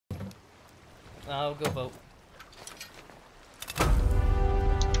I'll go vote.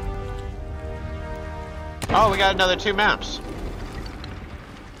 Oh, we got another 2 maps.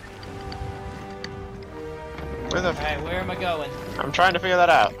 Where the? Alright, where am I going? I'm trying to figure that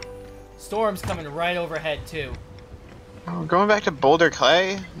out. Storm's coming right overhead, too. Oh, going back to Boulder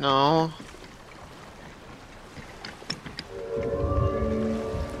Clay? No.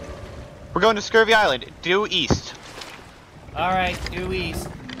 We're going to Scurvy Island. Due east. Alright, due east.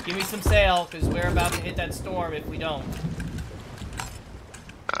 Give me some sail, because we're about to hit that storm if we don't.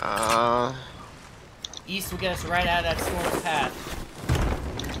 East will get us right out of that storm's path.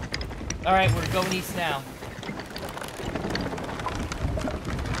 Alright, we're going east now.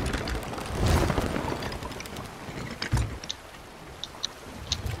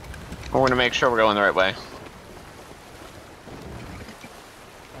 We're going to make sure we're going the right way.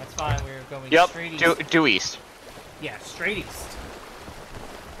 That's fine, we're going straight east. Yep, due east. Yeah, straight east.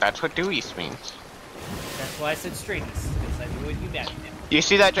 That's what due east means. That's why I said straight east, because I knew what you meant. You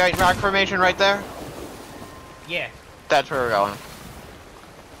see that giant rock formation right there? Yeah. That's where we're going.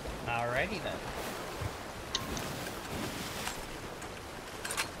 Alrighty then.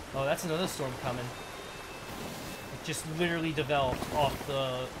 Oh, that's another storm coming. It just literally developed off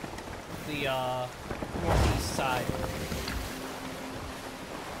the northeast side.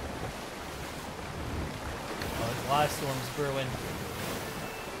 Oh, there's a lot of storms brewing.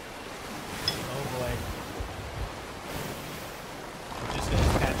 Oh boy. I'm just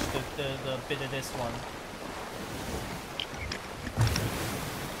gonna catch the bit of this one.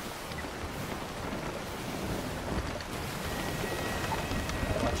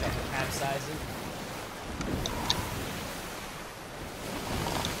 Watch out for capsizing.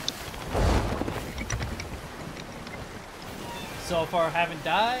 So far, haven't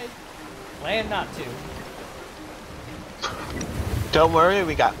died. Plan not to. Don't worry,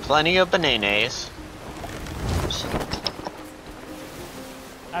 we got plenty of bananas.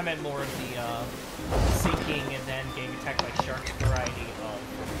 I meant more of the sinking and then getting attacked by sharks variety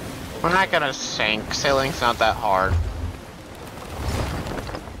of. We're not gonna sink. Sailing's not that hard.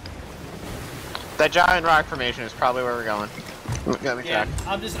 That giant rock formation is probably where we're going. Let me check.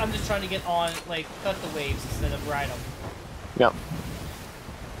 I'm just trying to get on, like, cut the waves instead of ride them. Yep.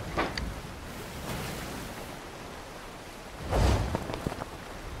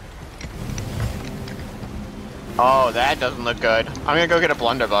 Oh, that doesn't look good. I'm gonna go get a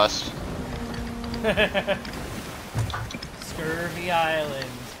blunderbuss. Scurvy Island.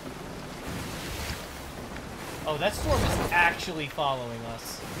 Oh, that storm is actually following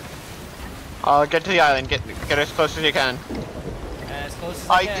us. Get to the island. Get as close as you can. As close as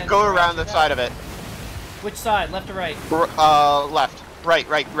I You can. can go around the side of it. Which side? Left or right? Left. Right.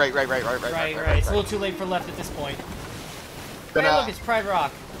 Right. It's a little too late for left at this point. Hey, look, it's Pride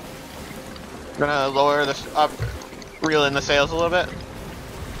Rock. Gonna lower this up, reel in the sails a little bit.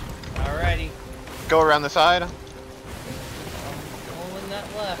 Alrighty. Go around the side. I'm pulling that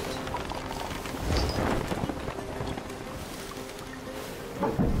left.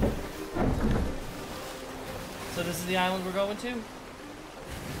 So this is the island we're going to?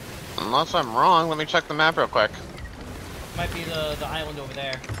 Unless I'm wrong, let me check the map real quick. Might be the island over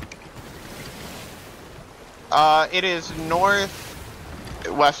there. It is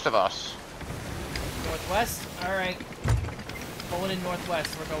northwest of us. Northwest? Alright. Pulling in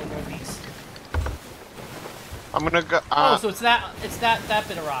northwest, we're going northeast. I'm gonna go, oh, so it's that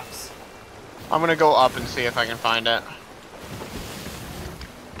bit of rocks. I'm gonna go up and see if I can find it.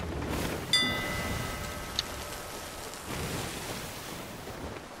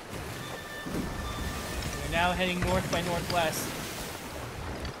 We're now heading north by northwest.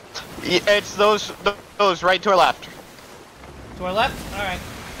 It's those right to our left. To our left? Alright.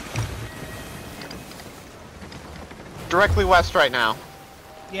 Directly west right now.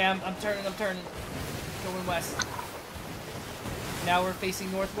 Yeah, I'm turning. Going west. Now we're facing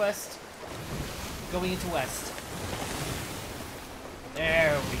northwest. Going into west.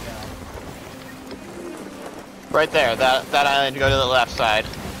 There we go. Right there, that island, go to the left side.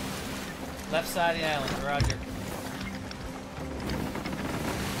 Left side of the island, roger.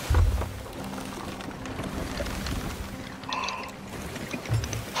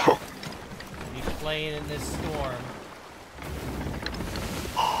 Be playing in this storm.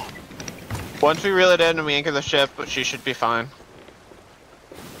 Once we reel it in and we anchor the ship, she should be fine.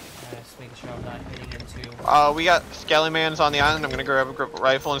 Just making sure I'm not hitting into. We got Skellymans on the island. I'm gonna grab a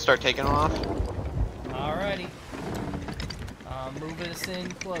rifle and start taking them off. Alrighty. Moving us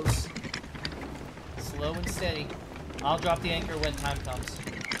in close. Slow and steady. I'll drop the anchor when time comes.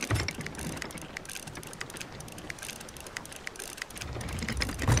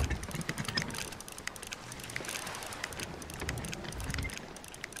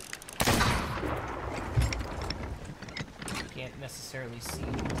 necessarily see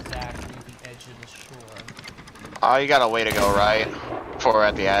exactly the edge of the shore. Oh, you got a way to go right before we're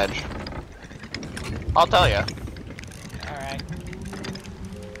at the edge. I'll tell you. Alright.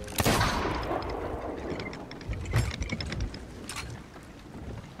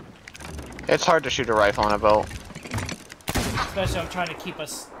 It's hard to shoot a rifle on a boat. Especially I'm trying to keep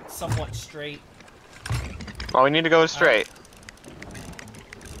us somewhat straight. Well, we need to go straight.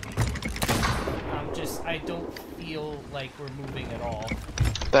 I don't feel like we're moving at all.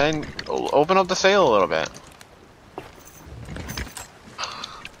 Then open up the sail a little bit.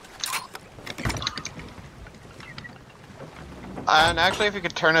 And actually, if you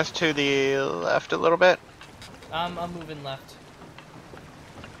could turn us to the left a little bit. I'm moving left.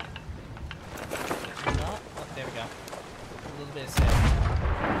 No? Oh, there we go. A little bit of sail.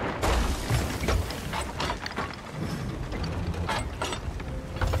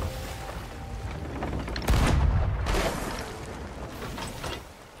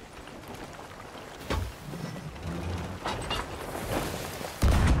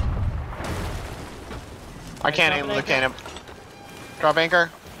 I can't aim the cannon. Drop anchor.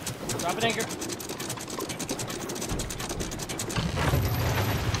 Drop an anchor.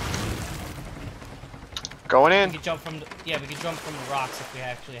 Going in. We can jump from the, we can jump from the rocks if we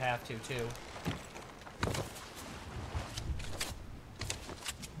actually have to too.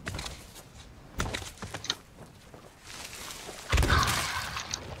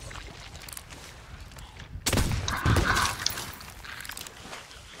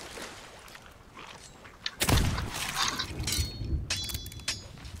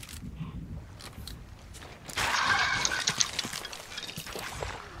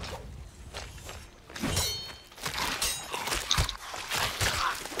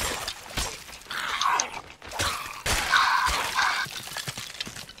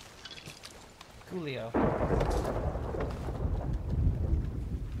 Coolio.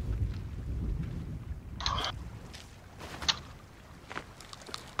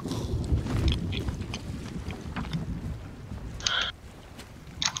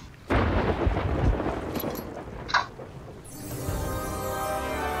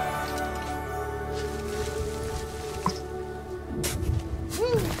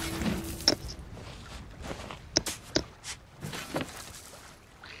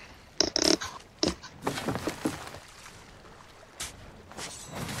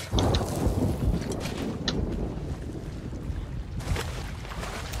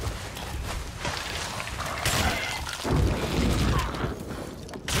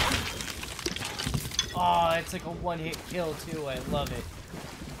 Oh, it's like a one-hit kill too. I love it.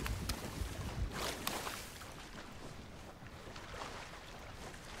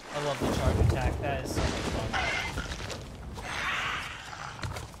 I love the charge attack. That is so much fun.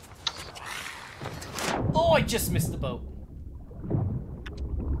 Oh, I just missed the boat.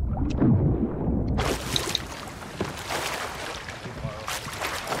 Alright,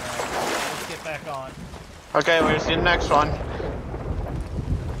 let's get back on. Okay, where's the next one?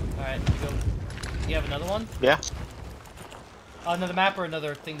 Alright, you go. You have another one? Yeah. Another map or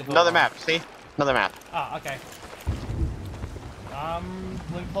another thing to vote Another on? map, see? Another map. Ah, okay.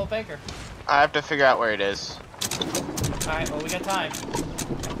 Let me pull up anchor. I have to figure out where it is. Alright, well, we got time.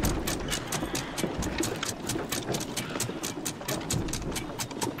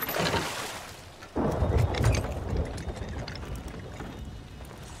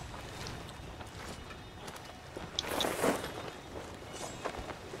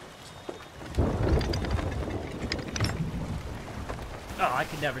 Oh, I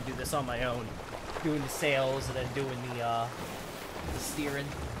could never do this on my own. Doing the sails and then doing the steering.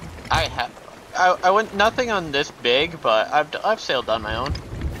 I went nothing on this big, but I've sailed on my own.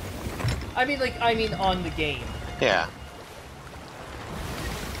 I mean on the game. Yeah.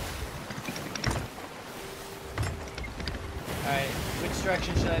 Alright, which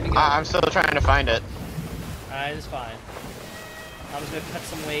direction should I be going? I'm still trying to find it. Alright, it's fine. I was gonna cut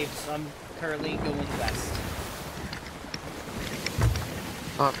some waves. I'm currently going west.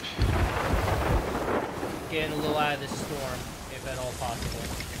 Oh. Getting a little out of this storm, if at all possible.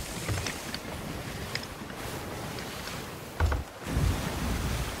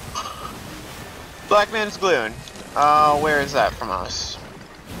 Black Man's Gloon. Where is that from us?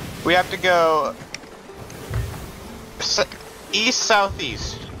 We have to go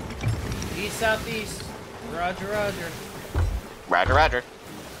east-southeast. East-southeast. Roger, roger. Roger, roger.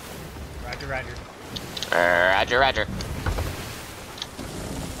 Roger, roger. Roger, roger.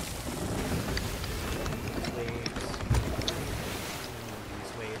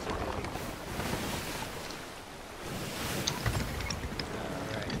 These waves are big.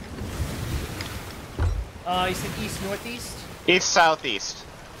 Alright. You said east-northeast? East, southeast.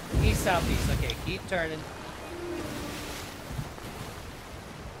 East, southeast. Okay, keep turning.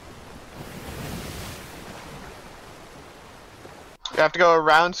 You have to go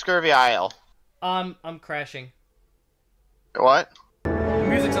around Scurvy Isle. I'm crashing. What? The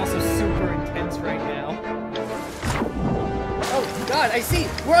music's also super intense right now. Oh God, I see.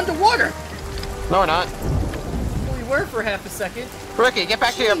 We're underwater. No, we're not. We were for half a second. Ricky, get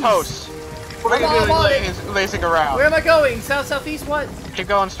back to your post. What are you doing lacing around? Where am I going? South, southeast, what? Keep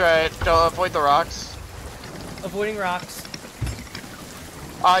going straight. Don't avoid the rocks. Avoiding rocks.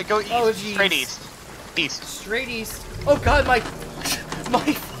 Go east. Oh, straight east. East. Straight east. Oh God, my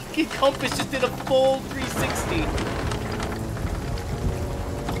fucking compass just did a full 360.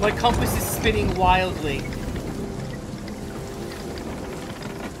 My compass is spinning wildly.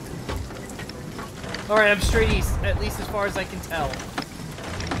 Alright, I'm straight east, at least as far as I can tell.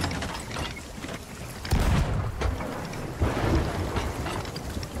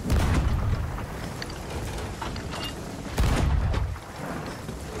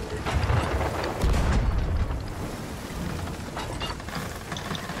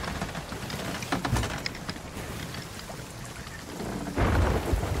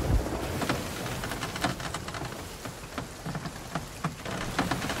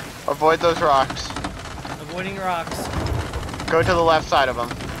 Avoid those rocks. Avoiding rocks. Go to the left side of them.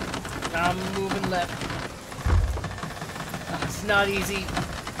 I'm moving left. It's not easy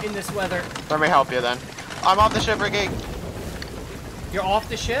in this weather. Let me help you then. I'm off the ship, Ricky. You're off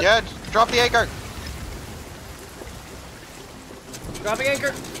the ship? Yeah, drop the anchor. Dropping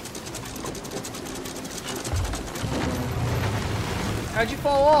anchor. How'd you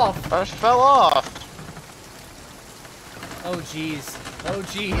fall off? I just fell off. Oh jeez. Oh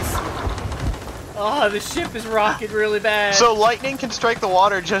jeez. Oh, the ship is rocking really bad. So lightning can strike the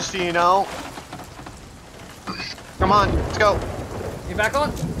water, just so you know. Come on, let's go. You're back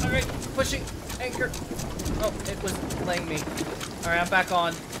on? Alright, pushing anchor. Oh, it was laying me. Alright, I'm back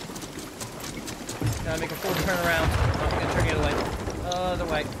on. Gotta make a full turn around. Oh, I'm gonna turn the other way. Other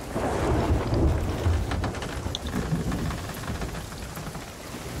way.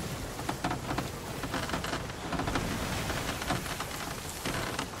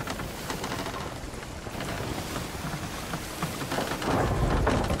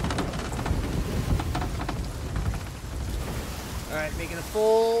 Alright, making a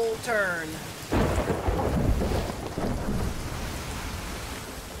full turn.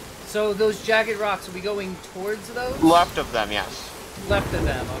 So those jagged rocks, are we going towards those? Left of them, yes. Left of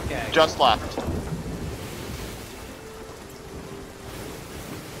them, okay. Just left.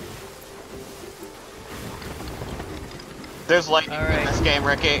 There's lightning in this game,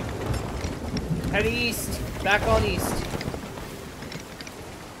 Ricky. Head east. Back on east.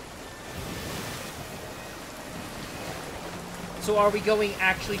 So are we going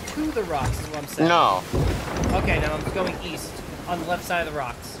actually to the rocks is what I'm saying? No. Okay, now I'm going east. On the left side of the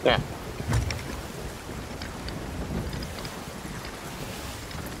rocks. Yeah.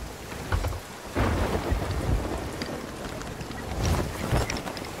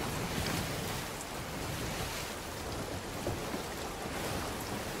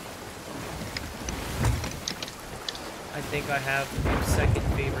 I think I have my second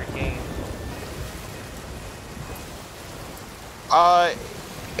favorite game.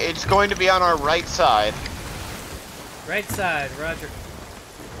 It's going to be on our right side. Right side, roger.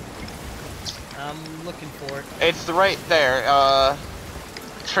 I'm looking for it. It's right there,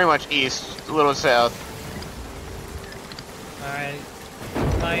 it's pretty much east, a little south. Alright.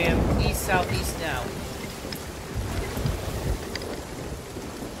 I am east-southeast now.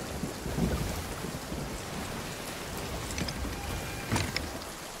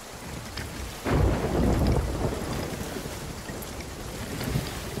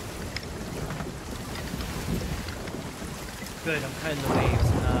 Good, I'm cutting the waves,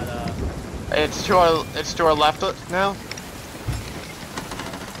 not It's to our left now.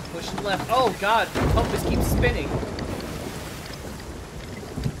 pushing left. Oh god, the compass keeps spinning.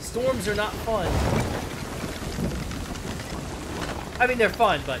 Storms are not fun. I mean, they're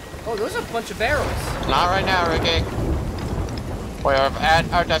fun, but oh, those are a bunch of barrels. Not right now, Ricky. We are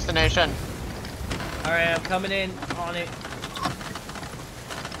at our destination. All right, I'm coming in on it.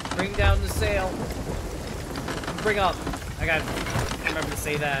 Bring down the sail. Bring up. I gotta remember to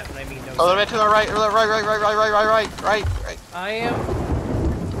say that when I mean no. A little bit to the right, right. I am.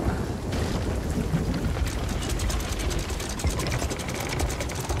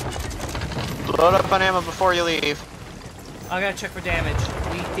 Load up on ammo before you leave. I gotta check for damage.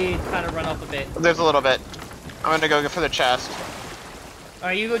 We did kind of run up a bit. There's a little bit. I'm gonna go for the chest. All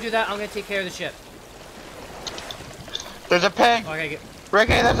right, you go do that. I'm gonna take care of the ship. There's a pig! Oh, I gotta get...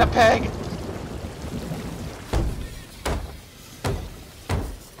 Ricky, there's a pig!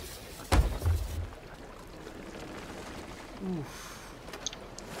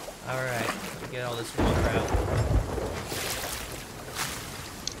 Oof. Alright, get all this water out.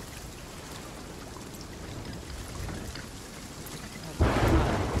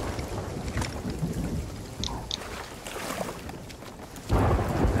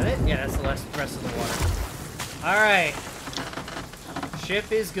 Is that it? Yeah, that's the rest of the water. Alright.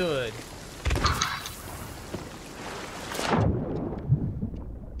 Ship is good.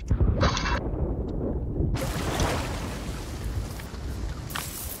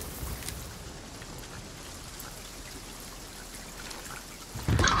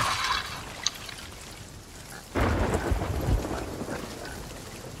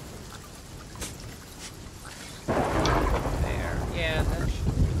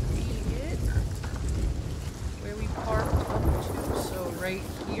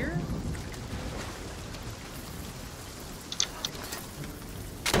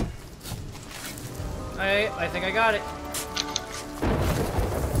 I think I got it.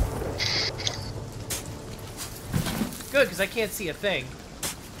 Good, because I can't see a thing.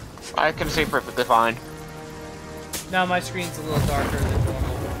 I can see perfectly fine. Now my screen's a little darker than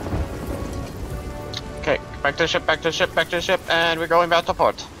normal. Okay, back to the ship, back to the ship, back to the ship, and we're going back to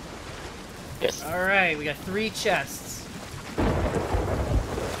port. Yes. Alright, we got 3 chests.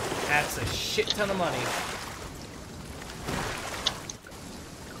 That's a shit ton of money.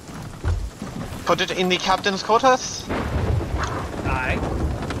 Put it in the captain's quarters? Aye.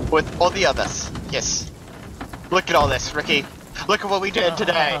 With all the others. Yes. Look at all this, Ricky. Look at what we did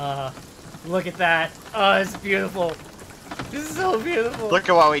today. Look at that. Oh, it's beautiful. This is so beautiful. Look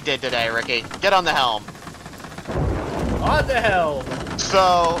at what we did today, Ricky. Get on the helm. On the helm.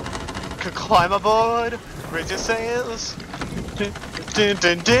 So, could climb aboard, raise your sails.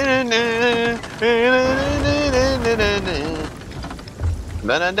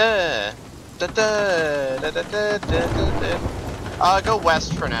 Go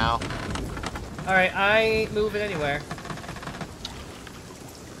west for now. Alright, I ain't moving anywhere.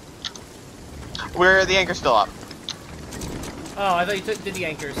 Where the anchor's still up. Oh, I thought you did the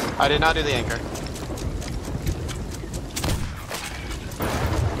anchors. I did not do the anchor.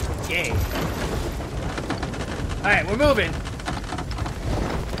 Yay. Alright, we're moving.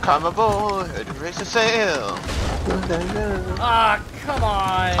 Come aboard, raise the sail. Ah, come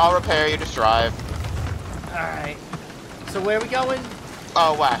on. I'll repair you, just drive. Alright. So where are we going?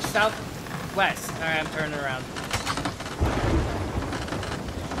 Oh, west. Southwest. Alright, I'm turning around.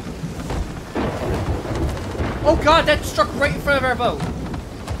 Oh god, that struck right in front of our boat.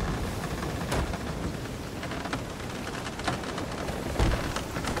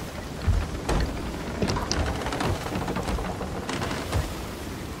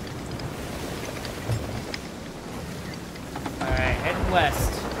 Alright, heading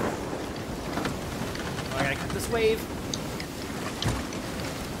west. Oh, I gotta cut this wave.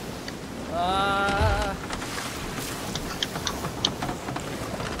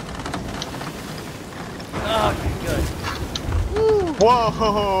 Okay, good. Woo.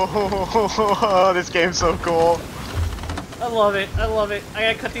 Whoa! This game's so cool. I love it. I love it. I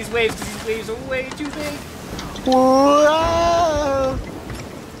gotta cut these waves because these waves are way too big. Whoa!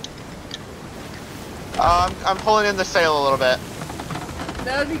 I'm pulling in the sail a little bit.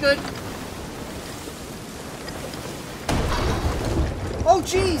 That would be good. Oh,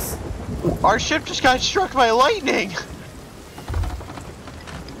 jeez! Our ship just got struck by lightning.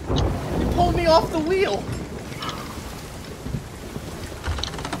 You pulled me off the wheel.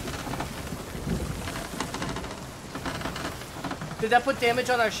 Did that put damage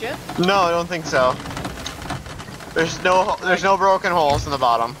on our ship? No, I don't think so. There's no broken holes in the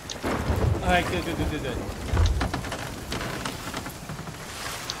bottom. Alright, good.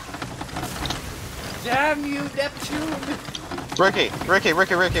 Damn you, Neptune! Ricky.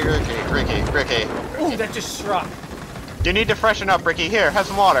 Ooh, that just struck. You need to freshen up, Ricky. Here, have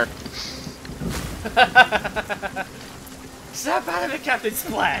some water. Snap out of it, Captain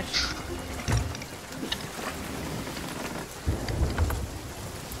Splash!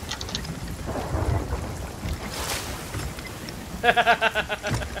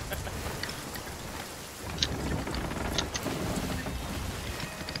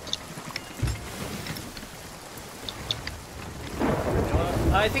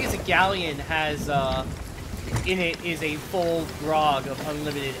 I think it's a galleon has, in it is a full grog of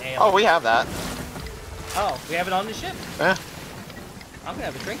unlimited ale. Oh, we have that. Oh, we have it on the ship? Yeah. I'm gonna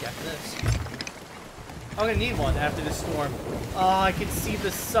have a drink after this. I'm gonna need one after this storm. Oh, I can see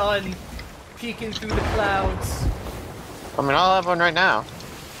the sun peeking through the clouds. I mean, I'll have one right now.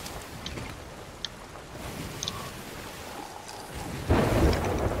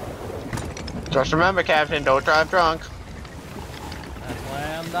 Just remember, Captain, don't drive drunk. That's why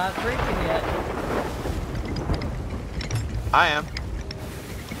I'm not drinking yet. I am.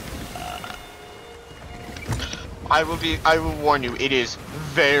 I will warn you, it is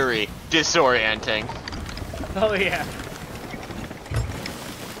very disorienting. Oh yeah.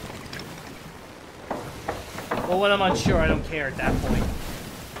 Well, when I'm unsure, I don't care at that point.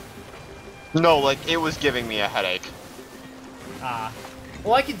 No, like, it was giving me a headache. Ah.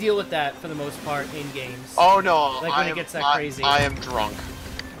 Well, I can deal with that for the most part in games. Oh no, Like when it gets that crazy. I am drunk.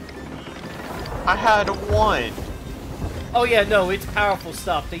 I had one. Oh yeah, no, it's powerful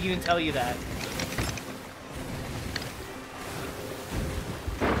stuff. They even tell you that.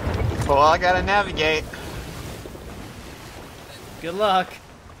 Well, I gotta navigate. Good luck.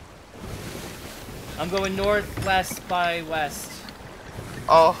 I'm going northwest by west.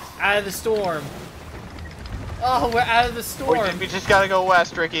 Oh. Out of the storm. Oh, we're out of the storm. We just gotta go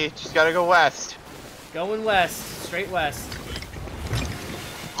west, Ricky. Just gotta go west. Going west. Straight west.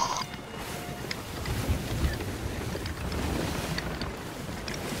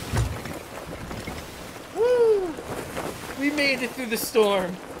 Woo! We made it through the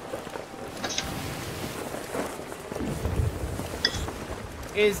storm.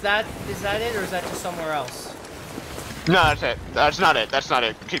 Is that it, or is that just somewhere else? No, that's it. That's not it. That's not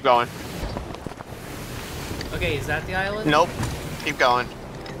it. Keep going. Okay, is that the island? Nope. Keep going.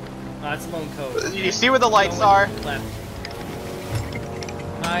 Oh, that's Lone Cove. Okay. You see where the lights are? Left.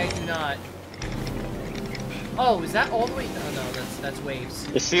 I do not. Oh, is that all the way? Oh no, that's waves.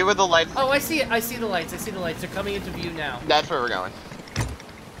 You see where the lights? Oh, I see it. I see the lights. I see the lights. They're coming into view now. That's where we're going.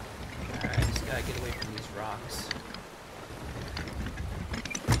 Alright, I just gotta get away from these rocks.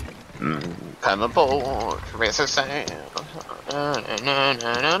 Come aboard, raise a sail.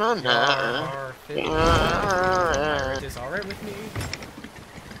 Is alright with me?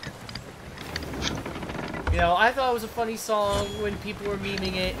 You know, I thought it was a funny song when people were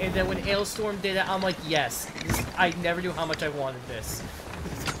memeing it, and then when Hailstorm did it, I'm like, yes. I never knew how much I wanted this.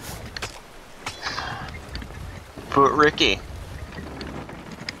 But Ricky,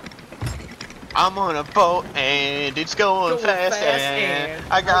 I'm on a boat and it's going fast and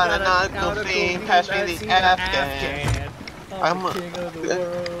I got a nautical theme, pass me the Afghan. I'm the king of the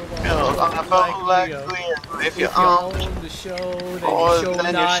world, on a boat like Leo. If you own the show, then you show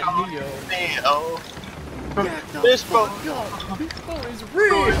not Neo. This boat is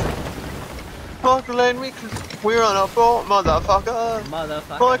real. Fuck, let me. We're on a boat, motherfucker.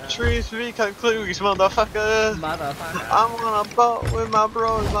 Fuck trees, we cut clues, motherfucker. I'm on a boat with my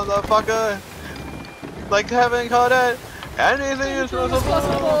bros, motherfucker. Like haven't caught it. Anything is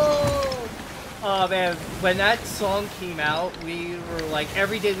possible. Oh man, when that song came out, we were like,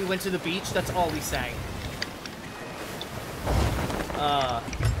 every day we went to the beach, that's all we sang. I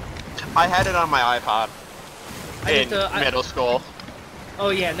had it on my iPod in middle school.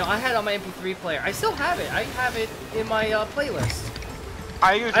 Oh yeah, no, I had it on my MP3 player. I still have it. I have it in my playlist.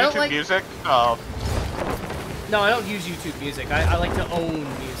 I use YouTube Music. No, I don't use YouTube Music. I like to own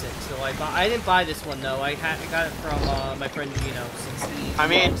music. So I didn't buy this one though. I got it from my friend Gino since he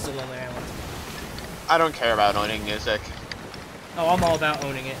loves the Lonely Island. I don't care about owning music. Oh, I'm all about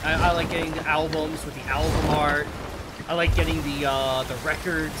owning it. I like getting the albums with the album art. I like getting the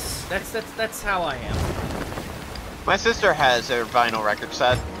records. That's how I am. My sister has a vinyl record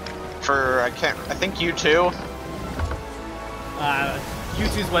set for I think U2.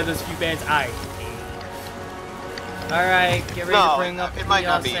 U2's one of those few bands I hate. Alright, get ready to bring up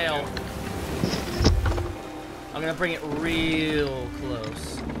the sail. I'm gonna bring it real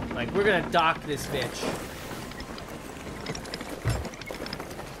close. Like, we're gonna dock this bitch.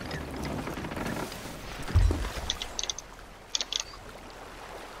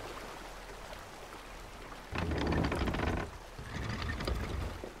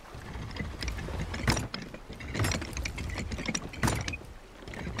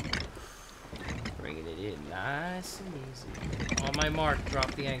 Bringing it in nice and easy. On my mark,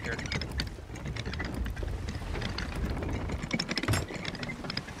 drop the anchor.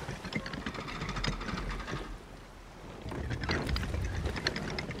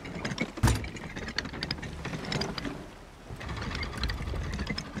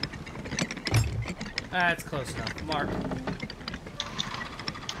 That's close enough. Mark.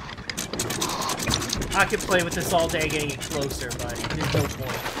 I could play with this all day getting it closer, but there's no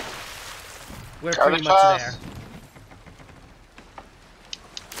point. We're pretty much there.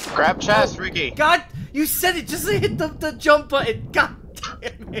 Grab chest, Ricky. God, you said it just to hit the jump button. God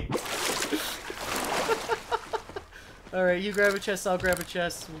damn it. Alright, you grab a chest, I'll grab a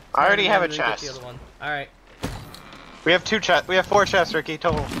chest. I already have a chest. The other one. Alright. We have 2 chests. We have 4 chests, Ricky,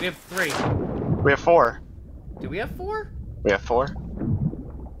 total. We have 3. We have 4. Do we have 4? We have 4.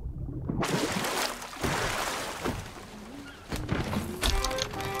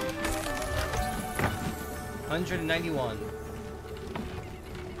 $191.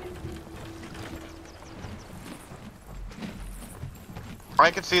 I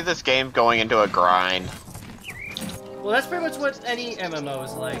could see this game going into a grind. Well, that's pretty much what any MMO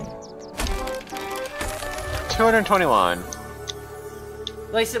is like. 221.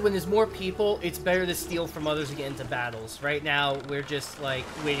 Like I said, when there's more people, it's better to steal from others and get into battles. Right now, we're just, like,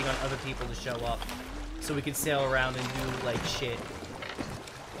 waiting on other people to show up. So we can sail around and do, like, shit.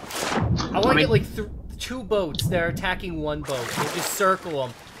 I want to get, like, 2 boats that are attacking 1 boat. And just circle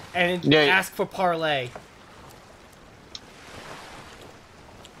them. And ask for parlay.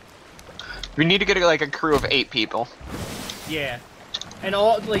 We need to get, like, a crew of 8 people. Yeah. And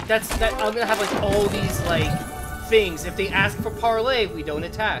all, like, I'm gonna have, like, all these, like, things. If they ask for parlay, we don't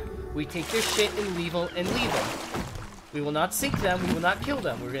attack. We take their shit and leave them. We will not sink them. We will not kill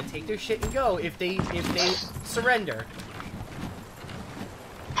them. We're gonna take their shit and go if they surrender.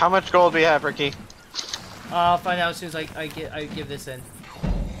 How much gold do we have, Ricky? I'll find out as soon as I give this in.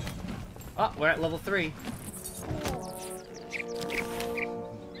 Oh, we're at level 3.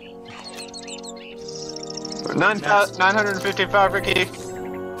 $955, Ricky.